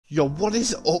Yo, what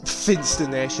is up, Finster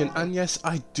Nation? And yes,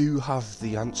 I do have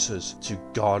the answers to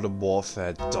Garden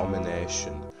Warfare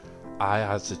domination. I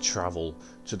had to travel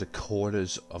to the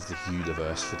corners of the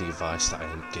universe for the advice that I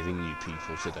am giving you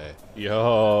people today.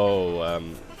 Yo,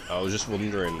 I was just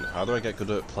wondering, how do I get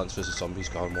good at Plants vs Zombies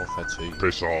Garden Warfare 2?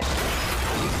 Piss off.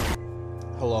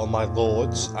 Hello, my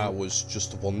lords. I was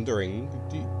just wondering,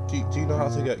 do you know how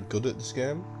to get good at this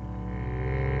game?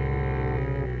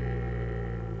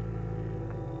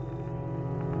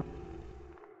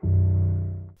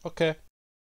 Okay.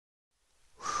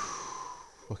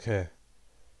 Okay.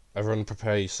 Everyone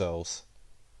prepare yourselves.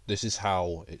 This is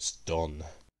how it's done.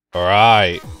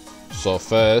 Alright. So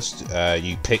first,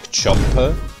 you pick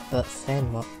Chomper. But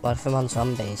Finn, what if I'm on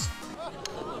zombies?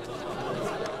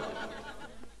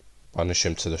 Banish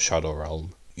him to the Shadow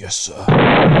Realm. Yes,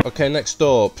 sir. Okay, next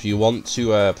up, you want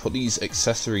to put these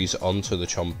accessories onto the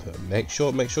Chomper. Make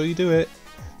sure you do it.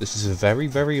 This is very,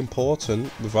 very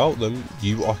important. Without them,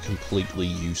 you are completely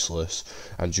useless,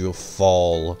 and you'll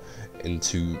fall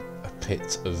into a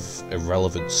pit of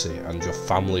irrelevancy, and your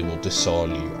family will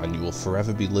disown you, and you will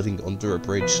forever be living under a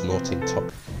bridge snorting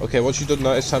top. Okay, once you've done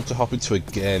that, it's time to hop into a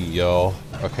game, yo.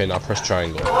 Okay, now press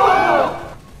triangle.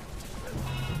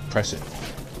 Press it.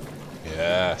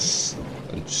 Yes.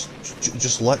 And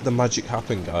just let the magic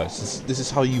happen, guys. This is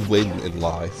how you win in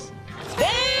life.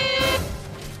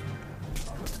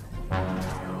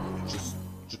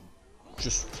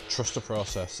 Just trust the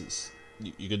process.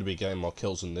 You're going to be getting more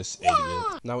kills than this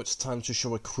idiot. Now it's time to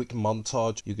show a quick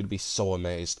montage. You're going to be so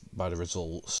amazed by the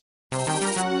results. Come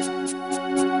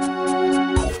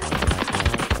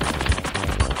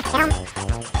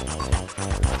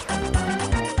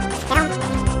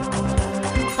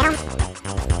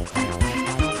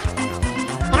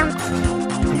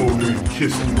over here and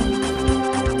kiss me.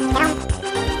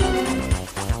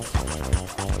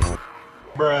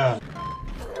 Bruh.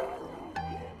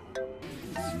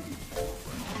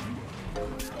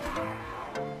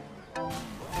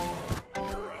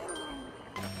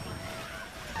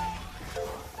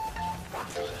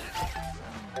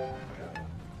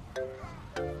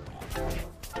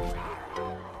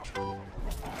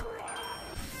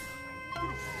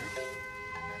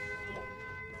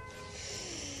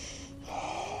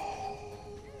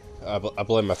 I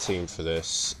blame my team for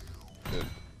this.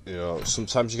 You know,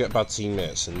 sometimes you get bad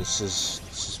teammates, and this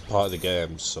is part of the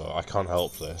game, so I can't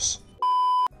help this.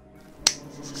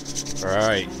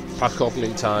 Alright, pack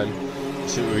opening time.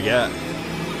 See what we get.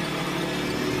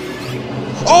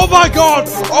 Oh my god!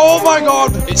 Oh my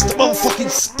god! It's the motherfucking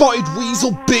spotted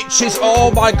weasel bitches!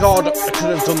 Oh my god! I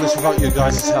couldn't have done this without you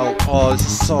guys' help. Oh, this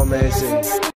is so amazing.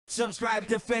 Subscribe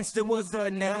to Finster was the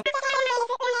now.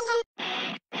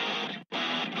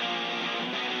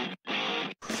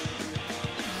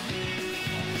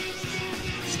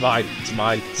 It's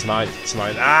mine.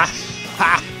 Ah!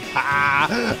 Ha! Ha!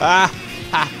 Ah!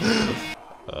 Ha!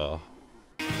 Oh.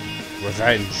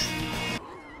 Revenge.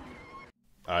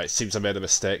 Alright, seems I made a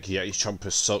mistake. Yeah, your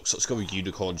Chomper sucks. Let's go with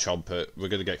Unicorn Chomper. We're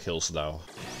gonna get kills now.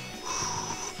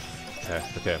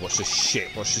 Okay, watch this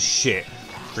shit.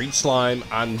 Green slime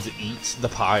and eat the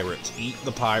pirates. Eat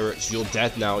the pirates. You're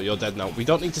dead now. We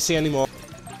don't need to see any more.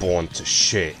 Born to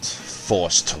shit.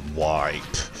 Forced to wipe.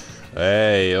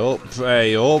 Hey up,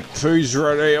 who's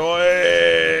ready?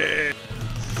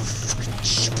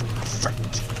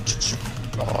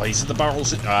 Oh, he's in the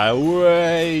barrels.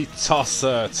 Away,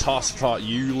 tosser, toss pot,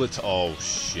 oh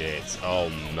shit, oh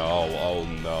no,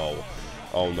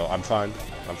 I'm fine.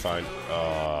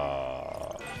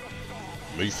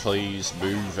 Move please,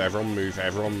 move,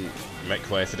 everyone,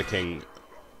 make way for the king.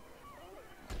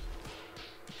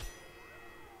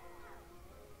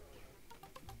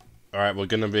 Alright, we're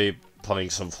gonna be playing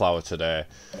Sunflower today.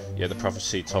 Yeah, the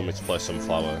prophecy told me to play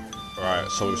Sunflower. Alright,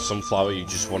 so with Sunflower, you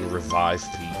just want to revive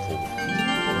people.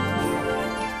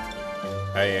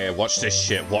 Hey, watch this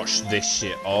shit,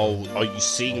 Oh, are you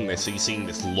seeing this?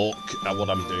 Look at what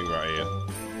I'm doing right here.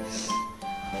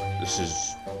 This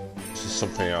is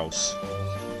something else.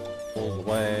 All the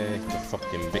way to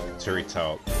fucking victory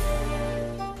top.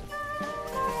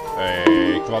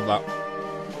 Hey, come on, that.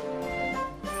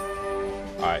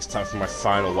 Alright, it's time for my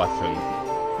final weapon.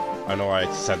 I know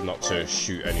I said not to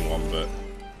shoot anyone, but,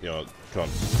 you know, come on.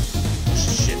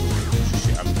 Shit,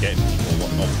 I'm getting people.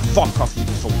 Oh, fuck off, you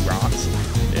little rat.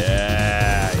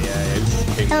 Yeah, who's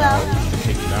the king now?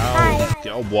 Hi.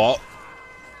 Oh, what?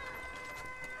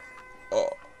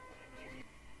 Oh.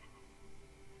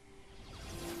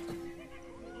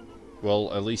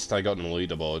 Well, at least I got on the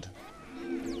leaderboard.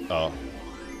 Oh.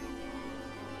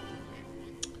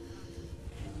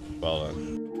 Well then.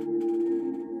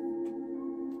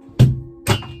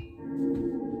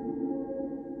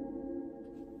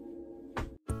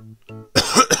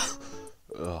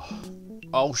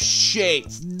 Oh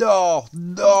shit! No!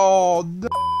 No! No!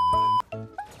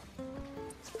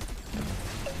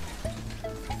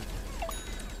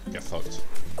 Get fucked.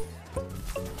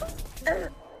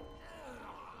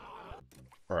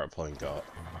 Alright, playing Kart.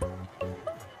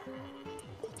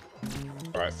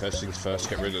 Alright, first things first,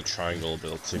 get rid of the triangle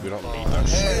ability. We don't need that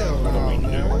shit. What are we,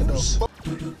 noobs?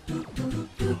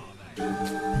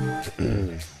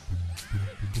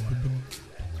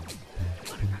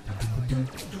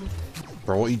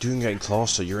 Bro, what are you doing getting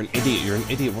closer? You're an idiot, you're an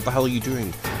idiot. What the hell are you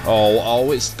doing?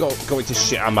 Oh, it's going to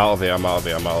shit. I'm out of it, I'm out of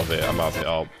it, I'm out of it, I'm out of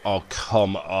it. Oh,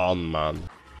 come on, man.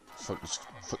 Fuck this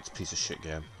piece of shit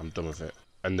game. I'm done with it.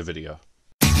 End the video.